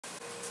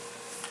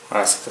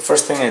Alright, so the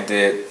first thing I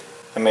did,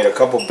 I made a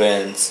couple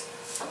bends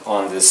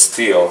on this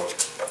steel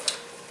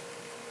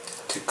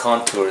to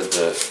contour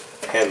the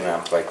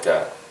headlamp like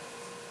that.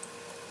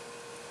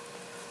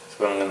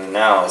 So what I'm going to do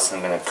now is I'm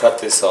going to cut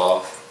this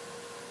off,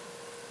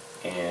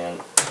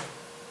 and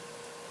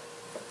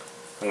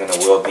I'm going to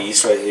weld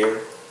these right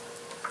here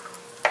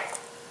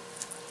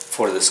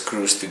for the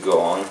screws to go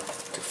on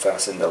to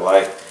fasten the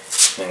light.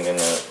 And I'm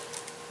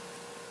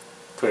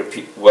going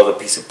to weld a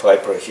piece of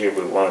pipe right here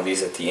with one of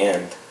these at the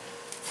end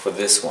for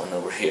this one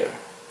over here.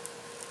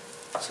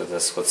 So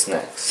that's what's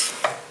next.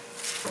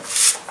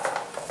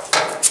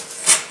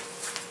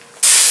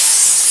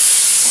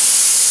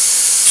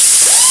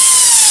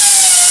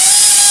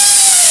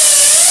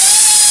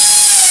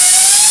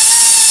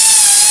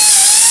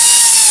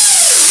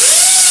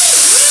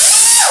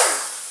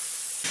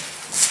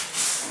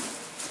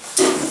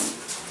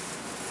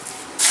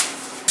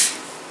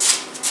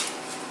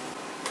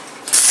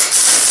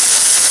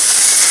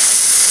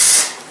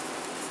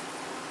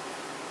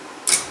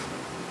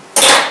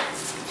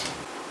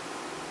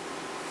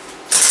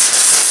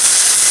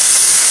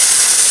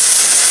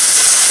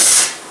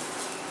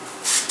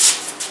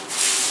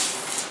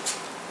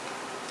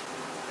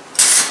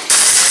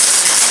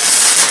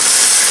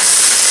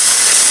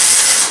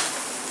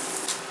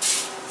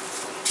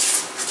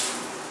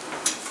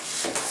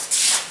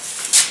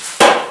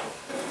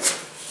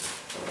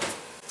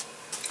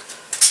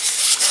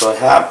 So I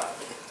have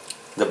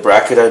the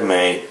bracket I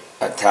made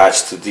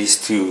attached to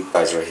these two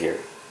guys right here.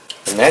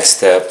 The next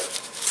step,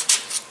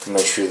 to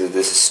make sure that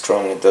this is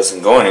strong, it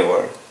doesn't go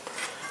anywhere,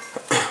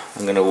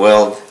 I'm going to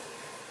weld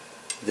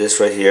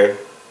this right here,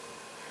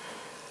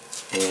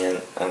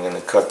 and I'm going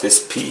to cut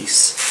this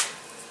piece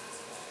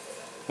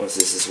once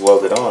this is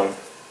welded on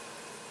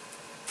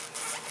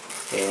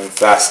and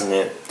fasten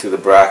it to the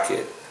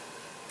bracket.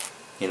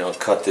 You know,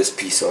 cut this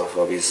piece off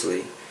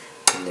obviously,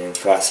 and then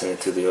fasten it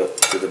to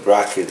the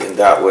bracket, and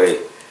that way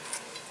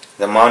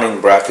the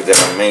mounting bracket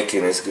that I'm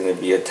making is going to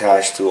be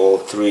attached to all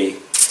 3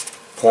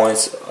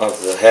 points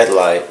of the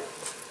headlight,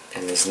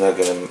 and it's not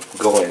going to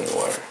go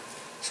anywhere.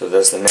 So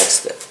that's the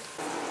next step.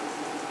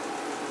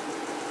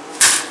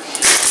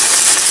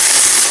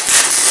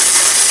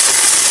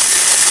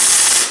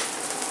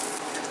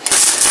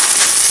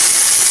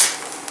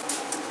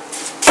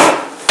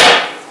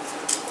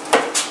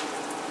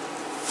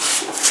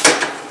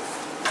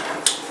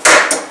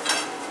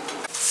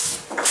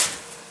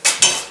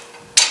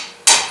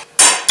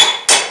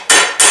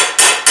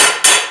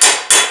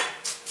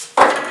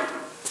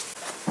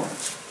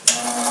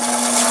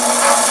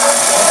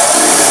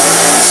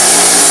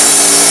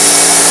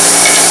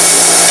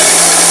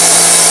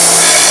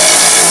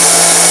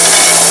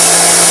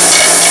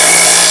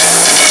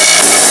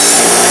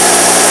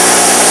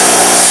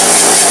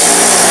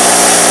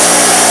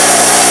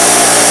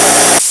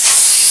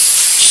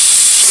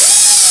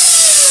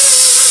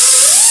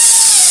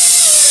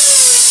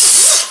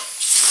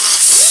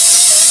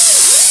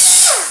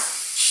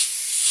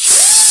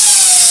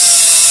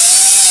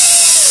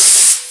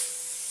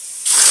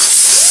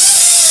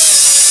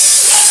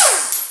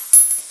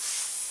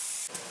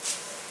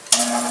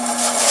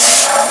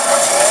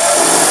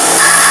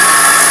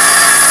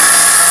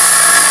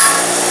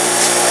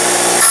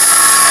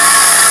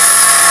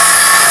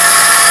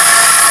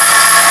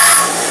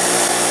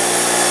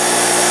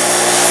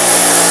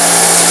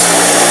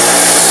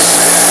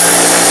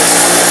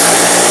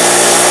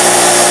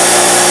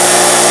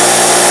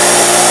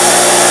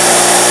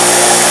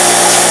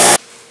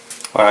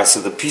 Alright,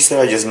 so the piece that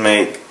I just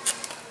made,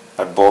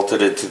 I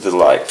bolted it to the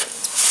light.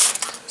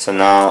 So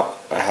now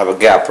I have a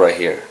gap right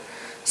here.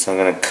 So I'm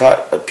going to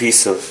cut a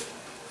piece of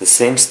the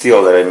same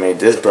steel that I made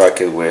this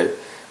bracket with,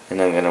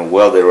 and I'm going to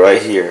weld it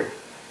right here,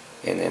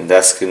 and then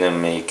that's going to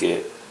make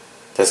it,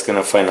 that's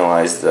going to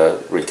finalize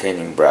the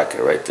retaining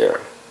bracket right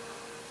there.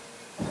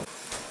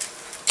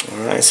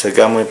 Alright, so I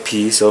got my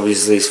piece.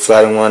 Obviously it's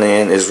flat on one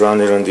end, it's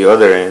rounded on the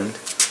other end,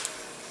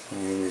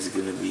 and it's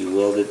going to be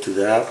welded to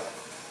that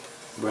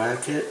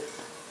bracket.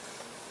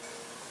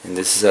 And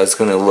this is how it's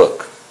going to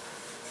look.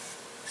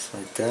 Just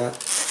like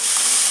that.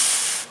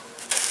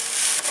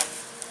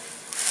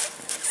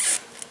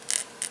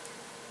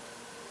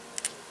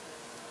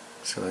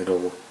 So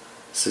it'll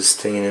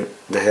sustain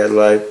the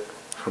headlight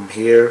from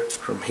here,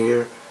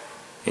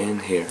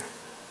 and here.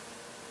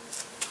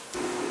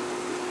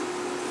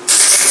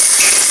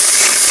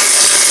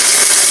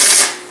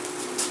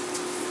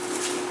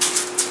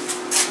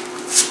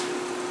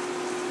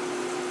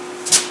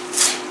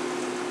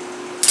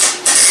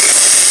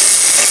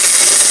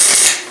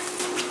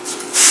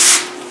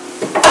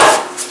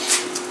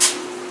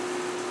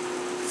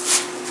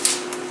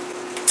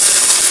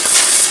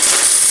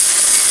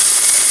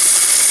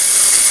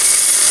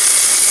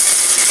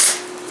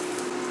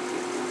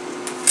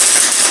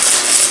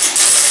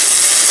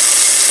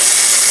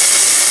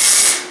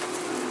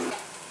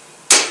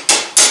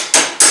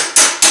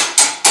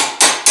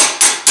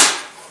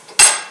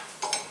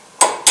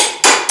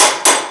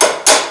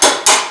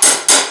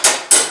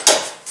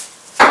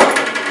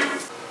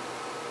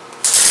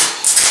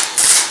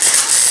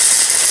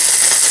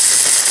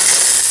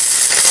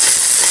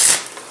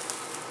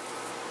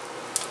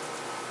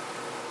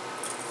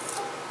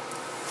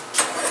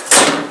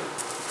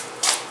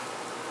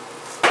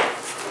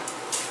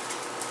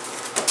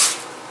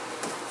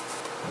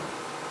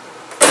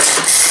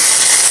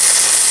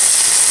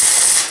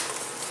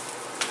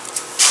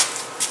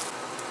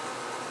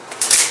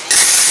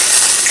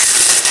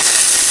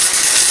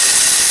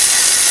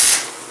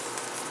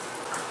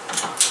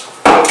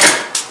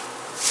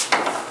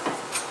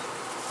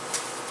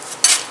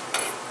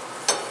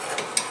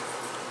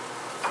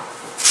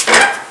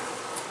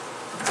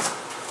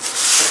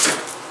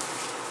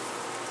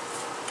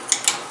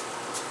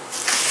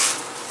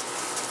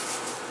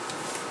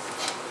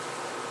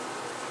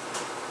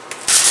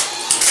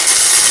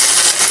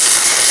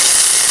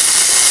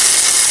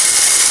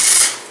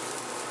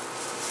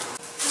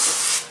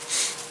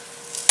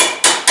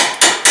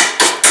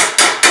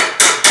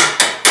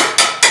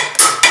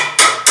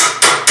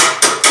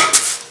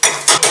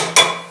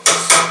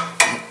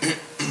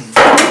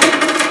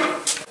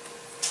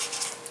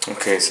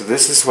 Okay, so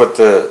this is what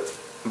the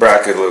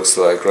bracket looks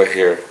like right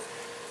here.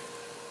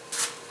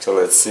 So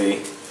let's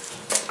see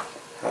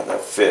how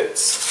that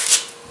fits.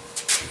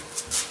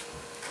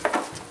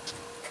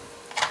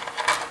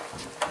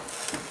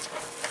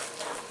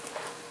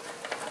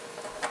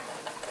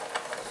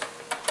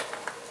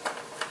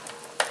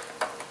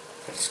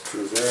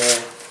 Screw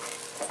there.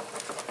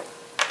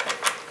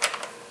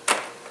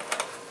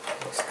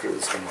 Screw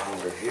this one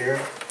over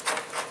here.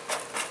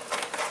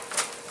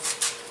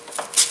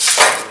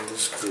 And the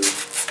screw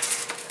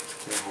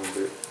and hold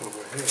it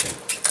over here.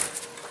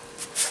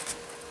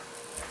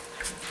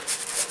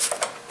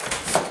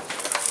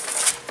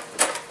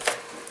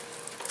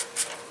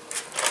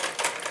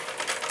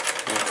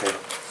 Okay.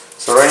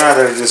 So right now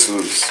they're just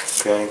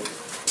loose. Okay.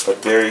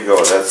 But there you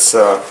go. That's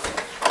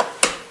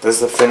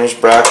the finished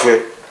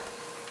bracket.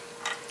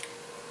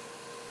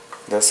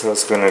 That's how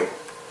it's going to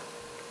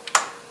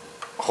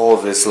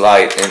hold this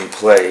light in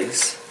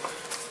place.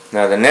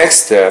 Now the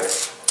next step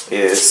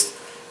is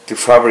to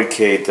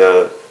fabricate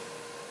the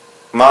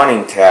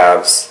mounting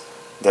tabs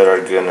that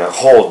are going to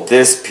hold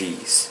this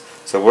piece.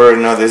 So we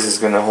already know this is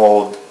going to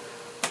hold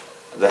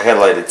the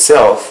headlight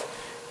itself.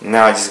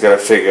 Now I just got to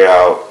figure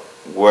out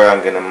where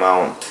I'm going to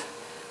mount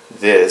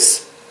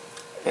this.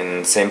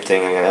 And same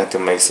thing, I'm going to have to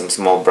make some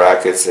small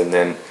brackets and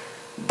then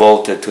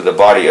bolt it to the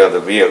body of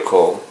the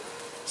vehicle.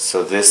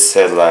 So this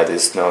headlight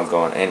is not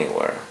going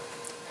anywhere.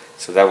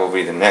 So that will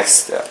be the next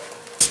step.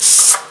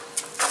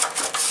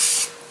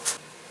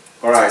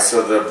 Alright,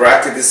 so the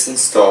bracket is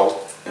installed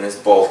and it's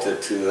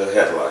bolted to the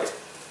headlight.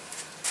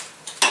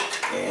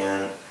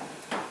 And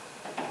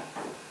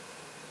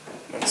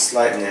I'm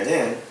sliding it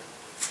in.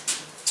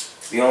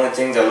 The only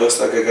thing that looks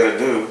like I gotta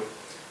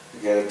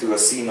do a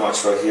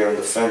C-notch right here on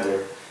the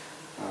fender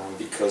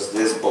because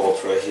this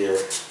bolt right here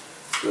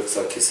looks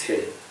like it's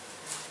hidden.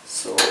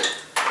 So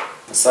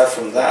aside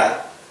from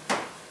that,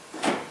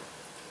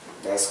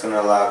 that's going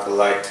to allow the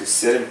light to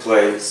sit in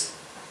place.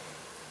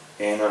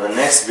 And on the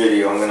next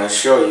video I'm going to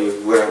show you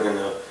where I'm going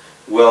to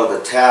weld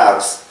the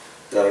tabs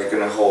that are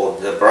going to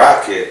hold the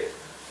bracket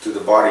to the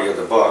body of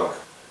the bug.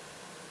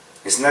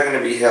 It's not going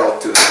to be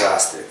held to the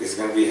plastic, it's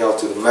going to be held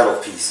to the metal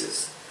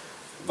pieces.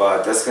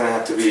 But that's going to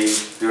have to be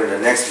during the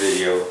next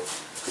video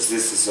because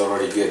this is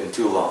already getting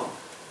too long.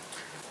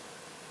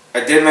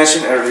 I did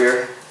mention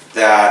earlier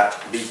that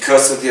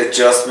because of the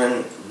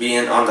adjustment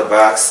being on the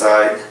back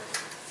side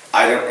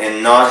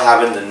and not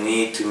having the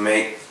need to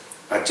make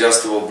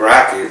adjustable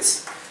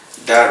brackets,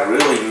 that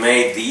really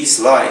made these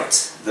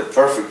lights the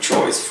perfect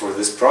choice for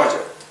this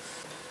project.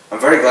 I'm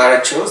very glad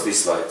I chose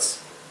these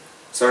lights.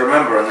 So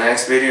remember, in the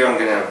next video I'm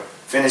going to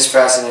finish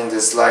fastening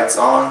these lights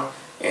on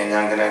and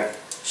I'm going to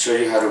show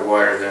you how to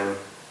wire them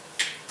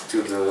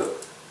to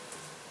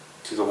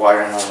the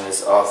wiring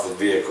harness of the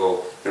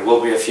vehicle. There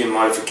will be a few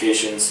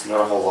modifications,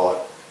 not a whole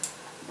lot,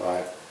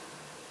 but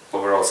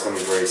overall it's going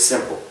to be very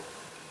simple.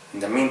 In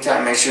the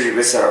meantime, make sure you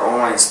visit our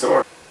online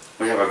store.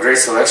 We have a great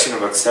selection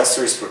of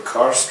accessories for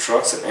cars,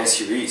 trucks, and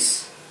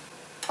SUVs.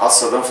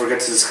 Also, don't forget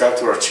to subscribe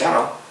to our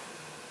channel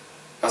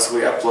as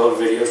we upload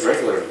videos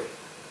regularly.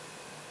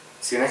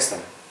 See you next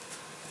time.